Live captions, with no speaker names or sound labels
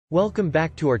Welcome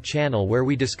back to our channel where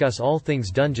we discuss all things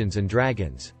Dungeons &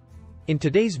 Dragons. In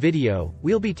today's video,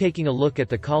 we'll be taking a look at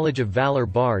the College of Valor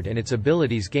Bard and its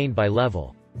abilities gained by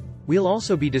level. We'll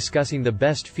also be discussing the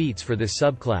best feats for this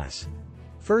subclass.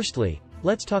 Firstly,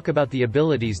 let's talk about the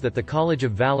abilities that the College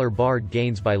of Valor Bard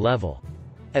gains by level.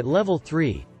 At level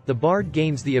 3, the Bard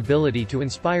gains the ability to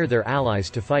inspire their allies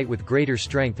to fight with greater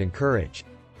strength and courage.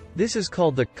 This is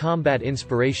called the Combat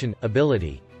Inspiration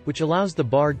ability, which allows the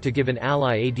Bard to give an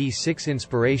ally a d6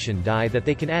 inspiration die that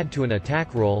they can add to an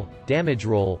attack roll, damage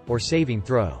roll, or saving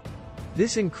throw.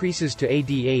 This increases to a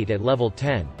d8 at level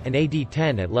 10, and a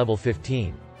d10 at level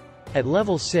 15. At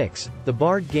level 6, the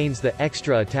Bard gains the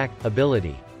Extra Attack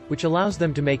ability, which allows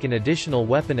them to make an additional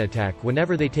weapon attack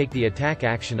whenever they take the attack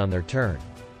action on their turn.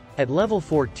 At level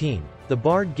 14, the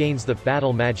Bard gains the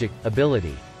Battle Magic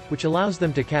ability, which allows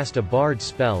them to cast a Bard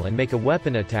spell and make a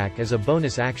weapon attack as a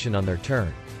bonus action on their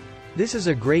turn. This is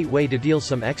a great way to deal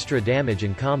some extra damage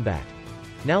in combat.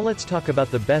 Now let's talk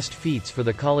about the best feats for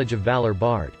the College of Valor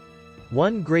Bard.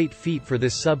 One great feat for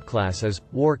this subclass is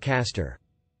War Caster.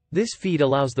 This feat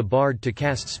allows the Bard to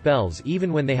cast spells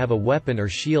even when they have a weapon or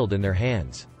shield in their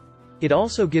hands. It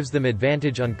also gives them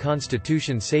advantage on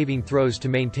Constitution saving throws to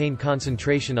maintain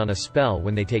concentration on a spell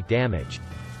when they take damage.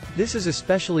 This is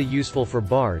especially useful for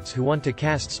bards who want to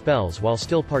cast spells while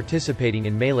still participating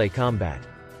in melee combat.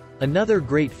 Another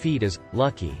great feat is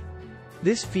Lucky.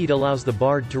 This feat allows the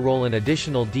Bard to roll an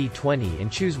additional d20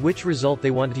 and choose which result they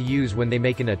want to use when they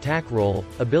make an attack roll,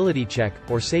 ability check,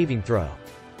 or saving throw.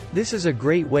 This is a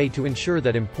great way to ensure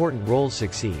that important rolls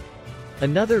succeed.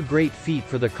 Another great feat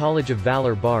for the College of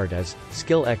Valor Bard is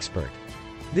Skill Expert.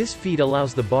 This feat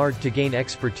allows the Bard to gain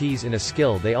expertise in a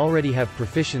skill they already have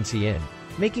proficiency in,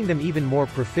 making them even more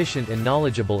proficient and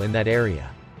knowledgeable in that area.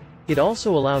 It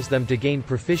also allows them to gain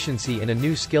proficiency in a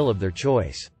new skill of their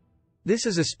choice. This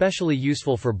is especially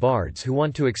useful for bards who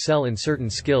want to excel in certain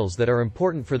skills that are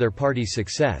important for their party's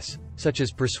success, such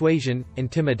as persuasion,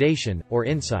 intimidation, or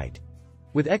insight.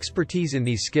 With expertise in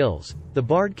these skills, the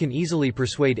bard can easily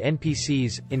persuade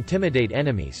NPCs, intimidate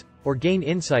enemies, or gain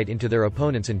insight into their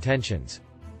opponent's intentions.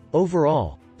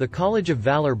 Overall, the College of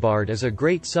Valor Bard is a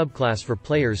great subclass for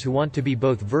players who want to be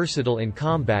both versatile in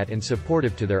combat and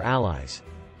supportive to their allies.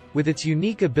 With its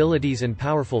unique abilities and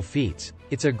powerful feats,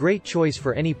 it's a great choice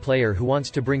for any player who wants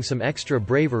to bring some extra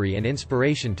bravery and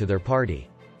inspiration to their party.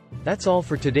 That's all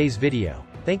for today's video.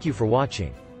 Thank you for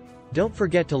watching. Don't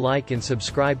forget to like and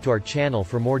subscribe to our channel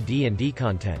for more D&D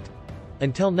content.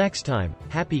 Until next time,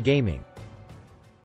 happy gaming!